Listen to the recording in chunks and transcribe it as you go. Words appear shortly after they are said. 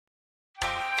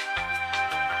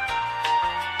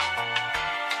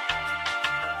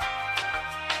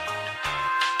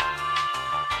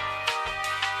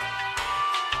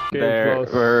There,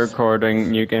 we're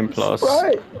recording New Game Plus.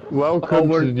 Right. Welcome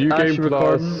to New Game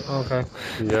Plus. Okay.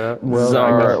 Yeah.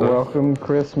 Well, welcome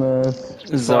Christmas.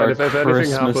 This is our if anything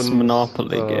Christmas happens,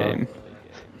 Monopoly game.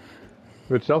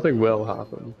 Which nothing will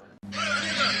happen.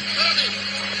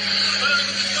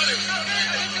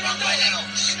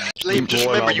 Liam, just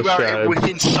remember you are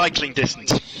within cycling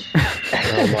distance.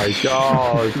 Oh my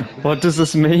god. What does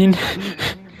this mean?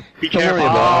 Be careful.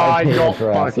 I got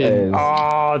fucking.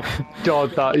 God,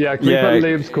 that. Yeah, can we put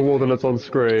Liam's coordinates on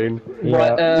screen?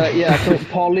 Yeah. So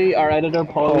Polly, our editor,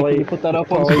 Polly, can you put that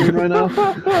up on screen right now?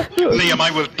 Liam,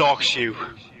 I will dox you.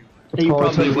 You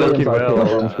probably will.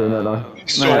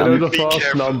 So I know the be first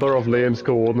careful. number of Liam's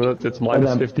coordinates, it's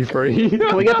minus 53.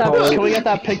 Can we get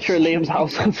that picture of Liam's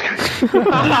house on screen?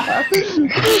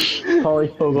 Holly,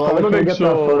 can we get that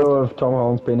photo of Tom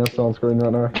Holland's penis on screen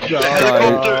right now?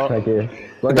 Helicopter. Thank you.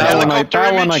 That one I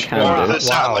image can or do. the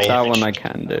satellite That image? one I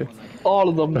can do. All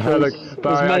of them.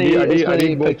 Barry, I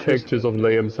need more pictures of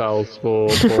Liam's house for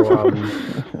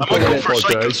I'm gonna go for a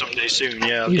cycle someday soon,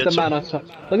 yeah, I'll He's get the some. man outside.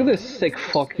 Look at this sick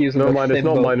fuck using No, the it's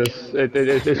not thimble. minus.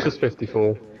 It's just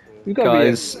 54. You've got to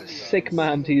Guys. be a sick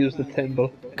man to use the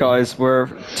thimble. Guys, we're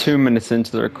 2 minutes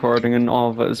into the recording and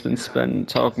all of it has been spent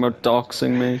talking about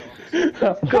doxing me.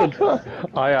 Good.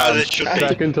 I As am it should be.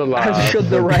 second to As last.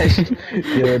 should the rest.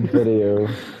 Good video.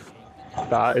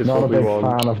 That is Not a what we big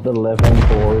want. fan of the living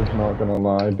board, not gonna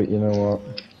lie, but you know what?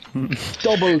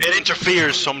 Double. It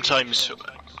interferes sometimes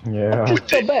Yeah. with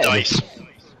the the best. dice.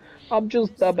 I'm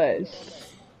just the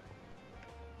best.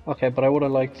 Okay, but I would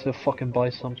have liked to fucking buy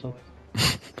something.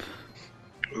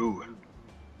 Ooh,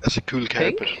 that's a cool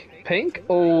carpet. Pink?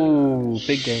 Oh,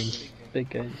 big games. Big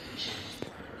games.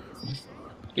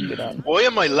 Give me that. Why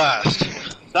am I last?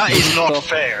 That is not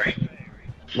fair.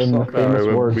 In the famous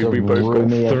words we of both got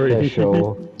Rooney 3.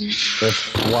 Official, if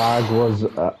swag was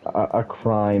a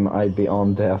crime, I'd be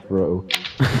on death row.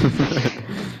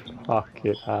 Fuck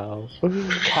it, hell.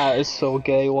 Cat is so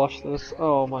gay, watch this.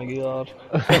 Oh my god.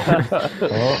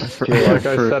 Oh, Like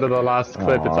I said in the last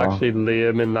clip, it's actually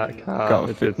Liam in that cat.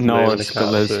 It's No, Liam in it's a cat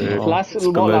Galizmo. suit. Last It's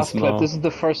last clip. Galizmo. This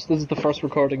is the first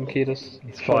recording, Ketis.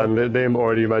 It's fine, Liam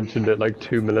already mentioned it like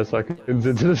 2 milliseconds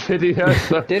into the video,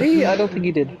 so... Did he? I don't think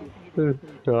he did.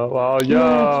 Oh, well,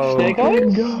 yo! Snake Eyes?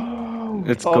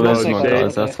 It's Oh, no, Galizmo, okay.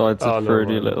 guys, that's why it's Oh, a no,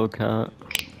 fruity no. little cat.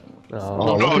 Oh,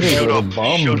 No, look at his shut little up.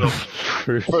 bum. Shut up.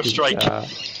 First strike. I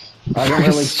don't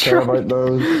really care about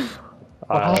those.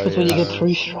 What happens when you get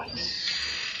 3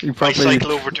 strikes? You I probably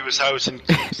cycle over to his house and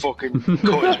fucking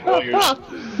cut his wires.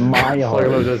 My Cycle heart.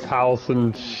 over to his house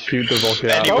and shoot the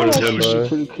rocket out Anyone of else? his window.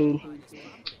 Pretty cool.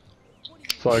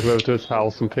 Cycle over to his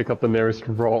house and pick up the nearest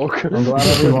rock. I'm glad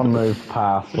everyone moved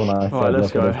past when I said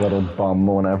let's look at go. his little bum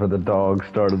whenever the dog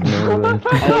started moving.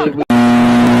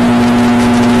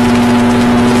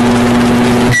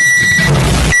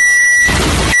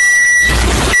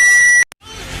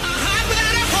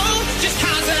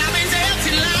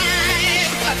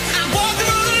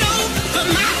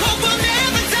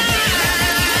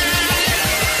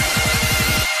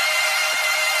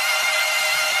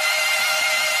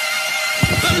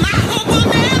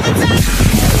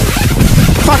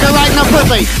 Fucking right in the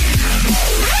pussy.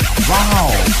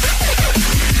 Wow.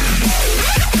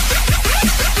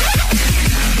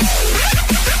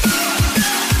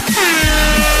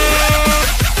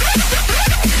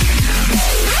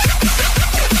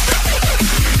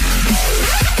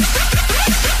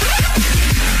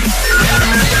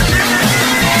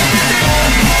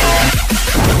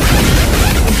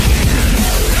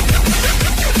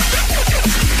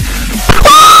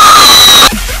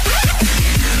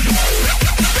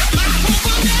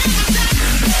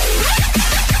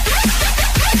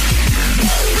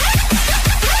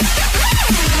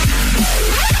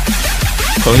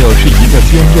朋友是一个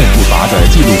坚韧不拔的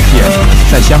纪录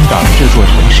片，在香港这座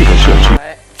城市的社区。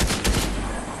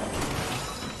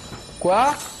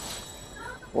 Quoi?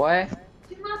 Ouais.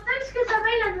 Tu demandes pas ce que ça va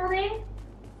la journée?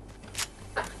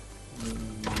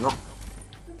 Non.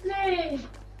 S'il te plaît.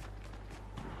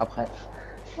 Après.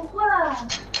 Pourquoi?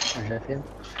 Je la filme.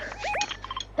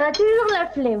 T'as toujours la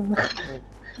flemme.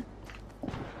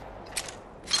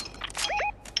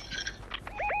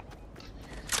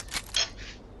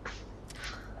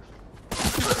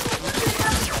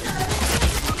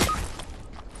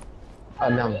 Ah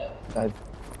merde.